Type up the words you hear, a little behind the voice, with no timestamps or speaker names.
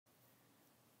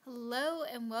Hello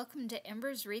and welcome to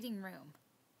Ember's Reading Room.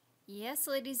 Yes,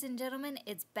 ladies and gentlemen,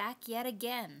 it's back yet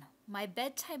again. My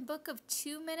bedtime book of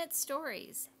 2-minute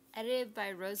stories, edited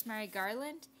by Rosemary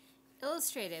Garland,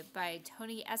 illustrated by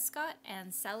Tony Escott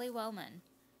and Sally Wellman.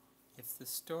 It's the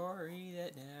story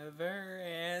that never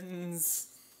ends.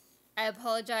 I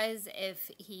apologize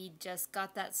if he just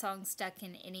got that song stuck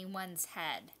in anyone's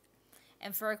head.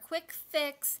 And for a quick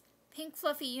fix, pink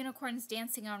fluffy unicorns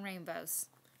dancing on rainbows.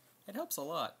 It helps a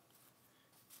lot.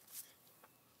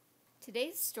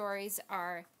 Today's stories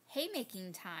are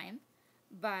Haymaking Time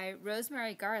by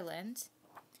Rosemary Garland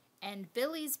and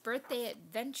Billy's Birthday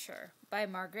Adventure by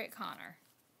Margaret Connor.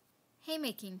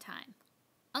 Haymaking Time.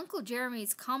 Uncle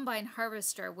Jeremy's combine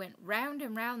harvester went round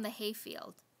and round the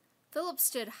hayfield. Philip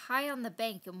stood high on the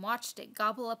bank and watched it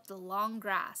gobble up the long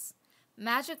grass,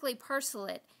 magically parcel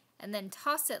it, and then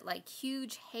toss it like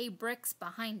huge hay bricks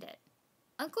behind it.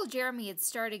 Uncle Jeremy had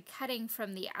started cutting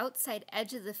from the outside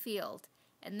edge of the field,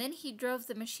 and then he drove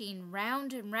the machine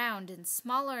round and round in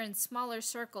smaller and smaller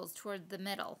circles toward the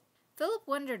middle. Philip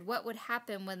wondered what would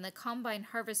happen when the combine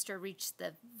harvester reached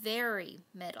the very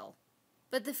middle.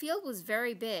 But the field was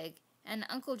very big, and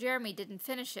Uncle Jeremy didn't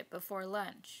finish it before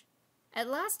lunch. At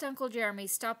last Uncle Jeremy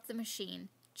stopped the machine,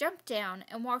 jumped down,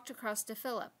 and walked across to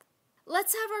Philip.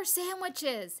 "Let's have our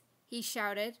sandwiches!" he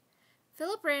shouted.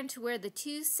 Philip ran to where the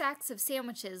 2 sacks of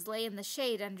sandwiches lay in the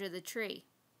shade under the tree.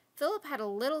 Philip had a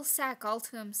little sack all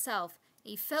to himself, and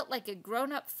he felt like a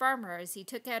grown-up farmer as he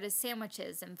took out his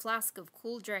sandwiches and flask of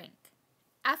cool drink.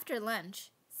 "After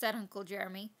lunch," said Uncle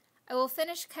Jeremy, "I will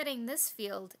finish cutting this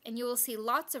field, and you will see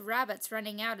lots of rabbits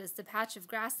running out as the patch of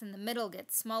grass in the middle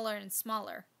gets smaller and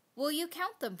smaller. Will you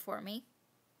count them for me?"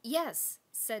 "Yes,"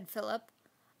 said Philip.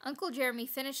 Uncle Jeremy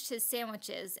finished his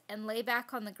sandwiches and lay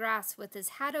back on the grass with his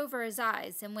hat over his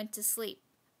eyes and went to sleep.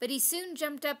 But he soon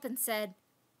jumped up and said,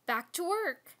 "Back to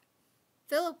work."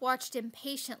 Philip watched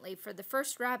impatiently for the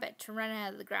first rabbit to run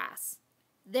out of the grass.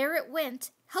 There it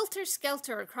went,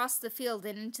 helter-skelter across the field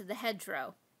and into the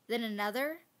hedgerow. Then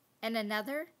another, and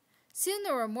another. Soon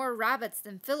there were more rabbits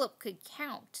than Philip could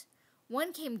count.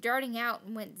 One came darting out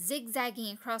and went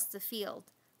zigzagging across the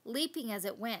field, leaping as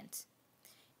it went.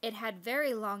 It had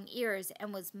very long ears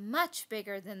and was much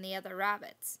bigger than the other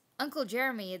rabbits. Uncle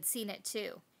Jeremy had seen it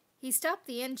too. He stopped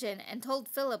the engine and told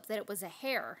Philip that it was a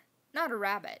hare, not a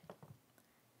rabbit.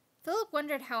 Philip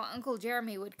wondered how Uncle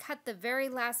Jeremy would cut the very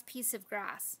last piece of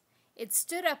grass. It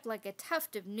stood up like a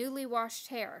tuft of newly washed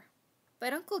hair.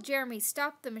 But Uncle Jeremy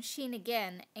stopped the machine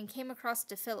again and came across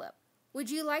to Philip.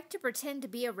 "Would you like to pretend to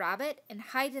be a rabbit and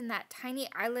hide in that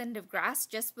tiny island of grass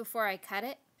just before I cut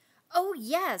it?" "Oh,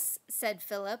 yes," said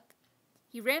Philip.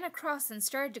 He ran across and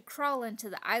started to crawl into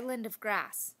the island of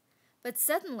grass. But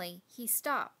suddenly he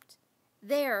stopped.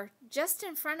 There, just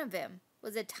in front of him,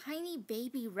 was a tiny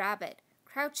baby rabbit,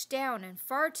 crouched down and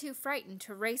far too frightened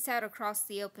to race out across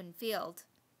the open field.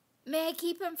 "May I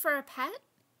keep him for a pet?"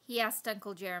 he asked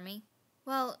Uncle Jeremy.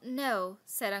 "Well, no,"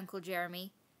 said Uncle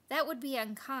Jeremy. "That would be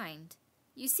unkind.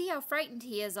 You see how frightened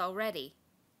he is already.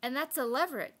 And that's a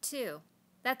leveret, too.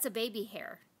 That's a baby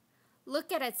hare.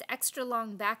 Look at its extra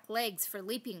long back legs for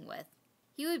leaping with.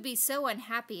 He would be so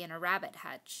unhappy in a rabbit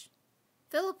hutch."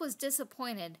 Philip was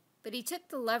disappointed, but he took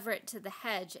the leveret to the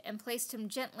hedge and placed him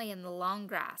gently in the long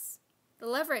grass. The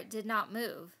leveret did not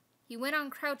move. He went on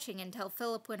crouching until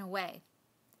Philip went away.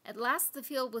 At last the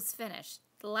field was finished.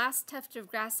 The last tuft of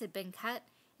grass had been cut,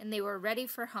 and they were ready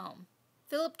for home.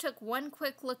 Philip took one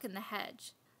quick look in the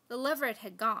hedge. The leveret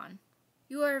had gone.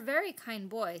 "You are a very kind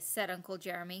boy," said Uncle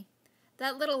Jeremy.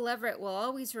 "That little leveret will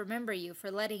always remember you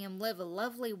for letting him live a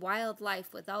lovely wild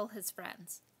life with all his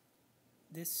friends."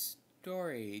 This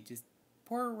story, just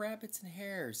poor rabbits and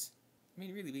hares. I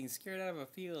mean, really being scared out of a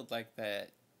field like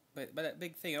that. But that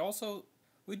big thing. Also,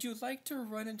 would you like to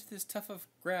run into this tuft of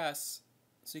grass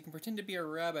so you can pretend to be a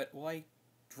rabbit while I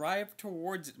drive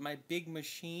towards it in my big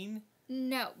machine?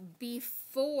 "No,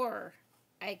 before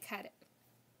I cut it."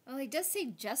 Well, he does say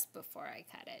just before I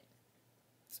cut it.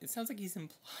 It sounds like he's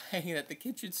implying that the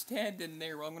kid should stand in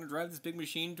there while I'm going to drive this big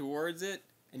machine towards it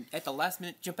and at the last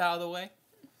minute jump out of the way.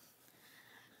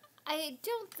 I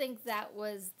don't think that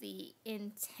was the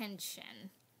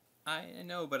intention. I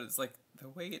know, but it's like the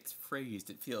way it's phrased,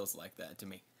 it feels like that to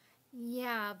me.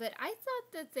 Yeah, but I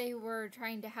thought that they were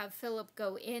trying to have Philip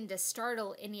go in to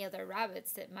startle any other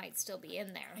rabbits that might still be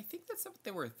in there. I think that's what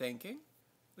they were thinking.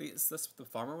 At least that's what the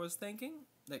farmer was thinking.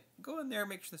 Like, go in there,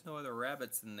 make sure there's no other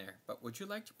rabbits in there. But would you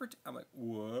like to pretend? I'm like,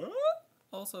 what?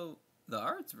 Also, the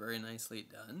art's very nicely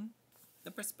done.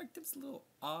 The perspective's a little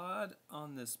odd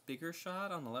on this bigger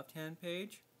shot on the left-hand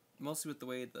page. Mostly with the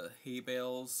way the hay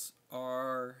bales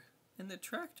are. And the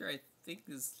tractor, I think,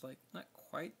 is like not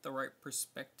quite the right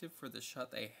perspective for the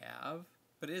shot they have,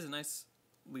 but it is a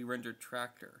nicely rendered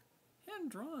tractor.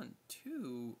 Hand-drawn,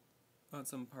 too, on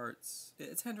some parts.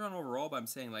 It's hand-drawn overall, but I'm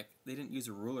saying, like, they didn't use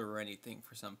a ruler or anything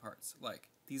for some parts. Like,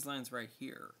 these lines right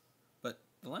here. But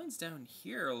the lines down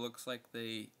here looks like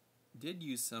they did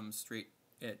use some straight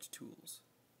edge tools.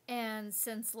 And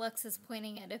since Lux is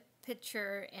pointing at a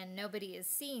picture and nobody is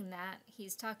seeing that,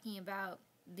 he's talking about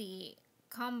the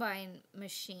combine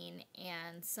machine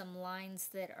and some lines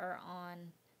that are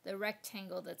on the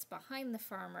rectangle that's behind the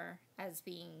farmer as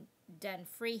being done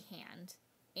freehand,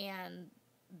 and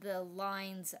the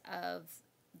lines of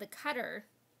the cutter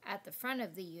at the front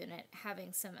of the unit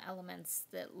having some elements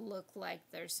that look like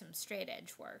there's some straight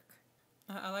edge work.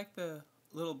 I like the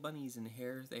little bunnies and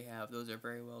hairs they have. Those are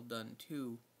very well done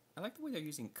too. I like the way they're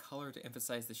using color to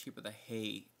emphasize the shape of the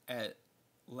hay at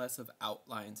less of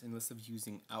outlines and less of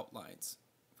using outlines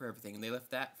for everything. And they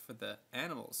left that for the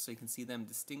animals so you can see them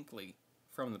distinctly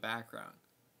from the background.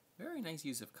 Very nice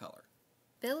use of color.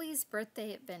 Billy's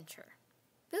birthday adventure.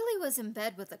 Billy was in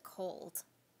bed with a cold.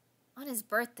 On his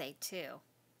birthday, too.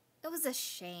 It was a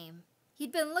shame.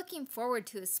 He'd been looking forward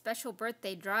to his special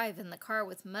birthday drive in the car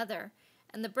with Mother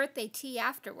and the birthday tea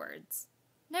afterwards.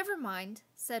 "Never mind,"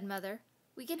 said Mother.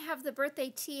 "We can have the birthday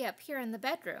tea up here in the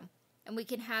bedroom, and we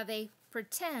can have a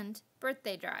pretend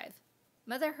birthday drive."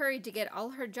 Mother hurried to get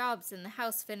all her jobs in the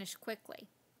house finished quickly.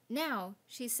 "Now,"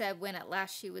 she said when at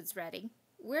last she was ready,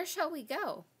 "where shall we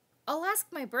go?" "I'll ask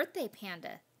my birthday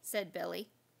panda," said Billy.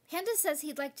 "Panda says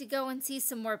he'd like to go and see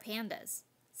some more pandas,"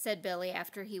 said Billy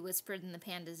after he whispered in the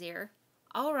panda's ear.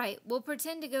 "All right, we'll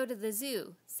pretend to go to the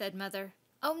zoo," said Mother.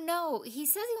 "Oh no, he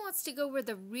says he wants to go where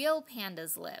the real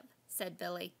pandas live," said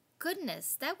Billy.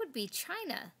 "Goodness, that would be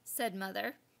China," said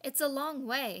Mother. "It's a long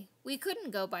way. We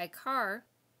couldn't go by car."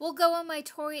 "We'll go on my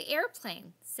toy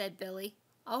airplane," said Billy.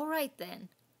 "All right then.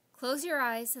 Close your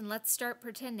eyes and let's start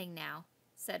pretending now,"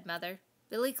 said Mother.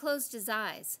 Billy closed his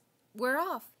eyes. "We're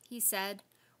off," he said.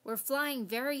 "We're flying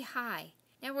very high.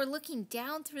 Now we're looking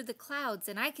down through the clouds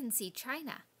and I can see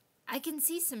China. I can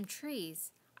see some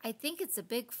trees. I think it's a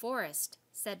big forest,"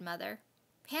 said Mother.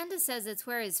 "Panda says it's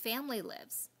where his family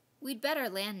lives. We'd better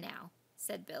land now,"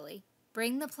 said Billy.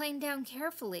 "Bring the plane down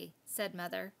carefully," said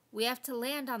Mother. "We have to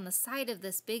land on the side of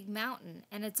this big mountain,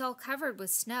 and it's all covered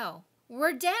with snow."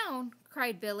 "We're down!"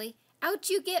 cried Billy. "Out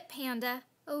you get, Panda!"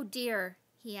 "Oh dear,"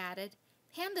 he added.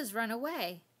 "Panda's run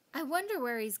away." "I wonder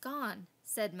where he's gone,"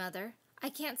 said Mother. "I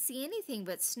can't see anything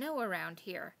but snow around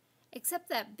here, except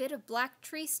that bit of black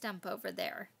tree stump over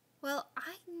there." "Well,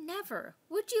 I never!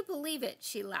 Would you believe it?"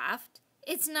 she laughed.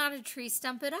 "It's not a tree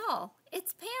stump at all.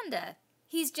 It's Panda.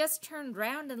 He's just turned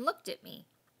round and looked at me.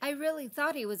 I really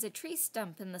thought he was a tree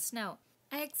stump in the snow."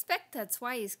 "I expect that's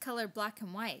why he's colored black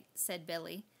and white," said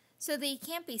Billy, "so that he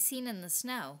can't be seen in the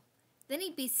snow. Then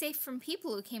he'd be safe from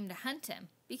people who came to hunt him,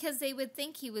 because they would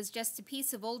think he was just a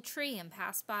piece of old tree and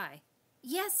pass by."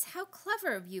 "Yes, how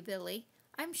clever of you, Billy.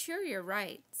 I'm sure you're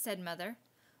right," said Mother.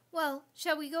 "Well,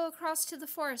 shall we go across to the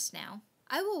forest now?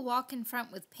 I will walk in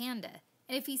front with Panda,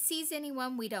 and if he sees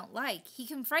anyone we don't like, he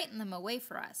can frighten them away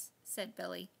for us," said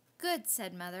Billy. "Good,"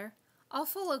 said Mother. "I'll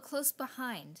follow close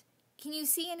behind. Can you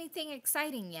see anything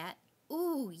exciting yet?"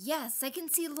 "Ooh, yes, I can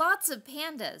see lots of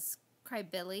pandas," cried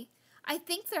Billy. "I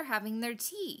think they're having their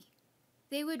tea."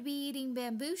 "They would be eating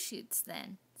bamboo shoots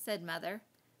then," said Mother.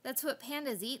 "That's what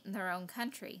pandas eat in their own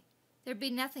country. There'd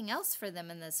be nothing else for them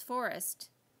in this forest."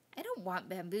 "I don't want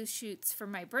bamboo shoots for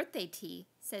my birthday tea,"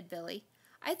 said Billy.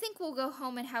 "I think we'll go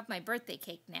home and have my birthday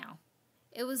cake now."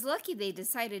 It was lucky they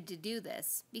decided to do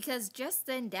this, because just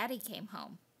then Daddy came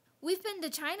home. "We've been to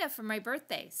China for my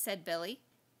birthday," said Billy.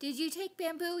 "Did you take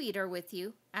Bamboo Eater with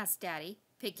you?" asked Daddy,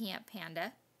 picking up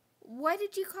Panda. "Why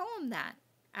did you call him that?"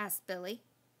 asked Billy.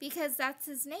 "Because that's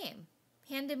his name.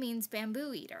 Panda means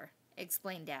Bamboo Eater,"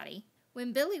 explained Daddy.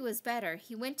 When Billy was better,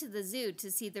 he went to the zoo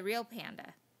to see the real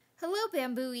panda. "Hello,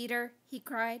 Bamboo Eater," he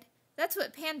cried. "That's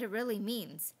what panda really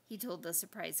means," he told the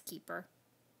surprise keeper.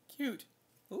 Cute.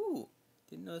 Ooh,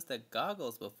 didn't notice the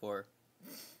goggles before.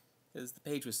 Because the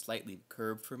page was slightly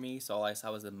curved for me, so all I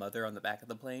saw was the mother on the back of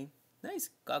the plane. Nice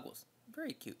goggles.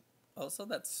 Very cute. Also,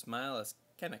 that smile is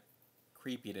kind of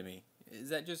creepy to me. Is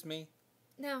that just me?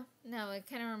 No, it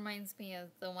kind of reminds me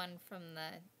of the one from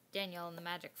the Daniel and the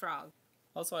Magic Frog.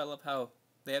 Also, I love how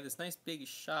they have this nice big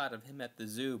shot of him at the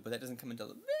zoo, but that doesn't come until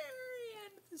the very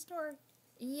end of the story.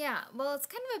 Yeah, well, it's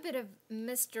kind of a bit of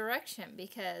misdirection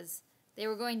because they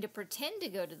were going to pretend to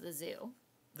go to the zoo.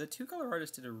 The two-color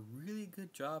artist did a really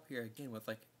good job here again with,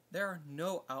 there are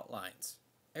no outlines.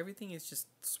 Everything is just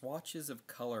swatches of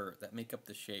color that make up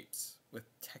the shapes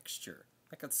with texture.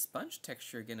 like a sponge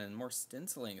texture again and more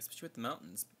stenciling, especially with the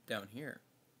mountains down here.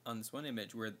 On this one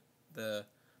image where the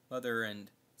mother and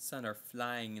son are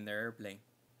flying in their airplane.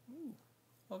 Ooh,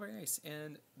 all very nice.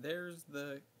 And there's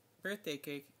the birthday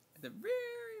cake at the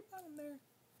very bottom there.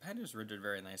 Pandas were did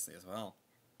very nicely as well.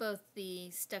 Both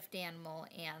the stuffed animal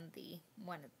and the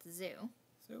one at the zoo.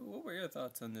 So what were your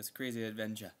thoughts on this crazy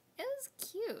adventure? It was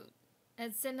cute.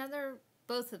 It's another,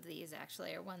 both of these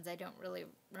actually are ones I don't really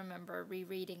remember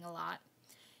rereading a lot.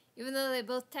 Even though they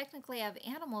both technically have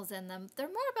animals in them, they're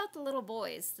more about the little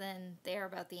boys than they are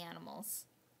about the animals.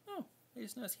 Oh, I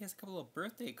just noticed he has a couple of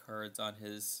birthday cards on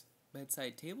his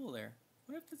bedside table there.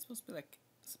 I wonder if it's supposed to be like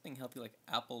something healthy like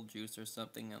apple juice or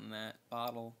something on that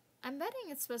bottle. I'm betting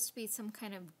it's supposed to be some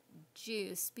kind of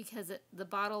juice because the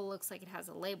bottle looks like it has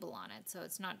a label on it, so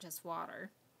it's not just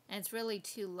water. And it's really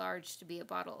too large to be a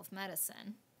bottle of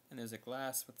medicine. And there's a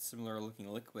glass with similar looking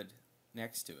liquid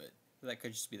next to it. That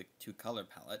could just be the two-color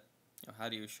palette. You know, how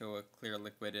do you show a clear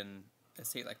liquid in a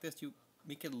state like this? You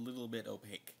make it a little bit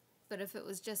opaque. But if it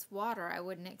was just water, I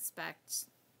wouldn't expect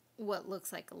what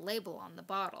looks like a label on the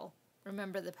bottle.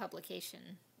 Remember the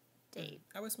publication date.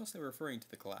 I was mostly referring to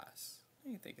the glass.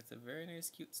 I think it's a very nice,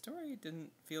 cute story. It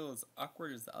didn't feel as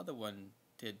awkward as the other one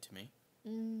did to me.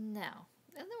 No.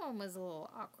 The other one was a little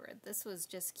awkward. This was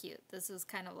just cute. This was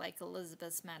kind of like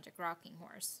Elizabeth's Magic Rocking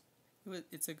Horse.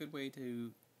 It's a good way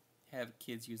to have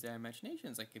kids use their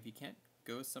imaginations. Like if you can't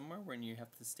go somewhere when you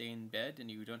have to stay in bed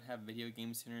and you don't have video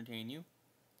games to entertain you,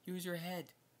 use your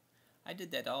head. I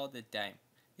did that all the time.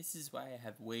 This is why I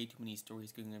have way too many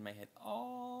stories going in my head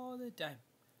all the time.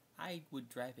 I would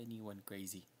drive anyone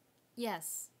crazy.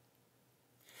 Yes.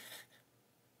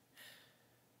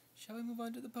 Shall we move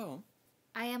on to the poem?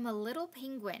 I am a little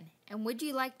penguin, and would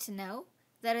you like to know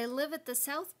that I live at the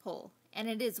South Pole, and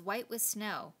it is white with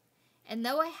snow? And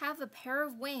though I have a pair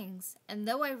of wings, and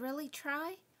though I really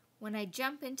try, when I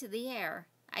jump into the air,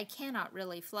 I cannot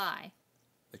really fly.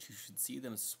 But you should see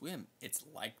them swim. It's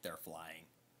like they're flying.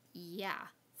 Yeah,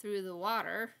 through the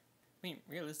water. I mean,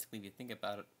 realistically, if you think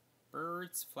about it,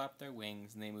 birds flap their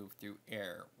wings and they move through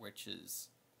air, which is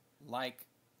like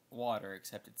water,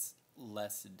 except it's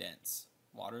less dense.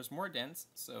 Water is more dense,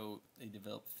 so they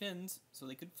develop fins so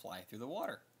they could fly through the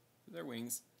water. Their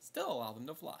wings still allow them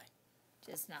to fly.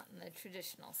 Just not in the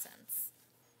traditional sense.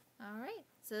 All right,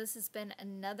 so this has been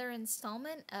another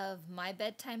installment of My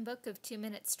Bedtime Book of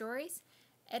 2-Minute Stories,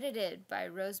 edited by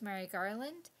Rosemary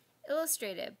Garland,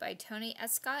 illustrated by Tony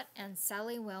Escott and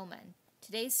Sally Wellman.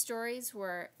 Today's stories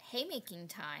were Haymaking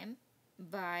Time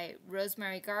by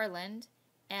Rosemary Garland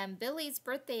and Billy's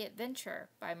Birthday Adventure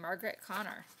by Margaret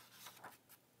Connor.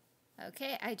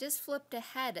 Okay, I just flipped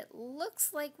ahead. It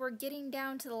looks like we're getting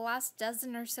down to the last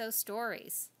dozen or so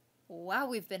stories. Wow,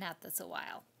 we've been at this a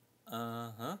while.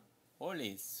 Uh-huh.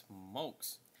 Holy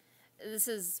smokes. This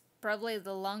is probably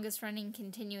the longest running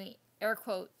continuing, air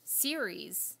quote,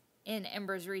 series in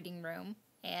Ember's reading room,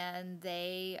 and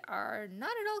they are not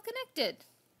at all connected.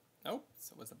 Nope,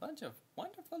 so it's a bunch of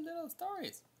wonderful little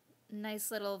stories.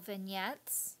 Nice little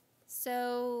vignettes.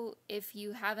 So if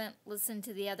you haven't listened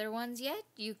to the other ones yet,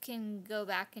 you can go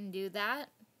back and do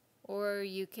that. Or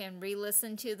you can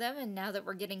re-listen to them, and now that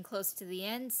we're getting close to the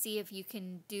end, see if you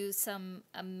can do some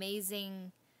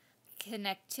amazing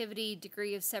connectivity,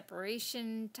 degree of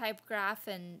separation type graph,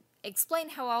 and explain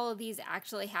how all of these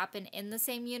actually happen in the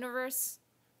same universe.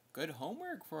 Good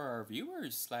homework for our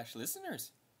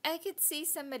viewers/listeners. I could see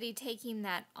somebody taking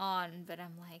that on, but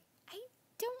I'm like, I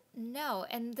don't know.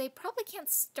 And they probably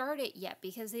can't start it yet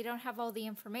because they don't have all the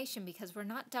information because we're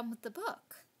not done with the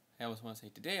book. I always want to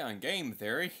say, today on Game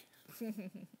Theory.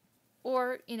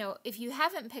 Or, if you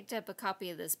haven't picked up a copy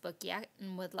of this book yet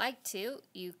and would like to,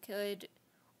 you could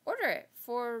order it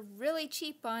for really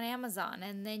cheap on Amazon,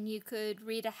 and then you could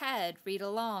read ahead, read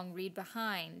along, read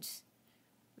behind,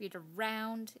 read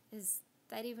around. Is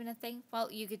that even a thing?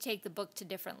 Well, you could take the book to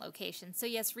different locations. So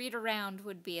yes, read around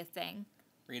would be a thing.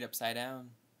 Read upside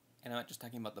down. And I'm not just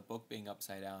talking about the book being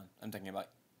upside down. I'm talking about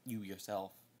you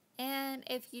yourself. And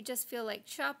if you just feel like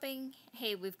shopping,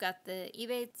 hey, we've got the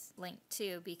Ebates link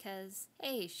too, because,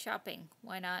 hey, shopping,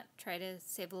 why not try to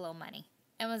save a little money?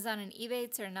 Amazon and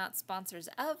Ebates are not sponsors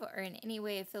of or in any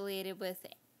way affiliated with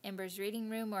Ember's Reading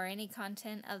Room or any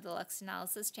content of the Lux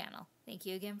Analysis channel. Thank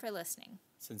you again for listening.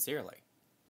 Sincerely.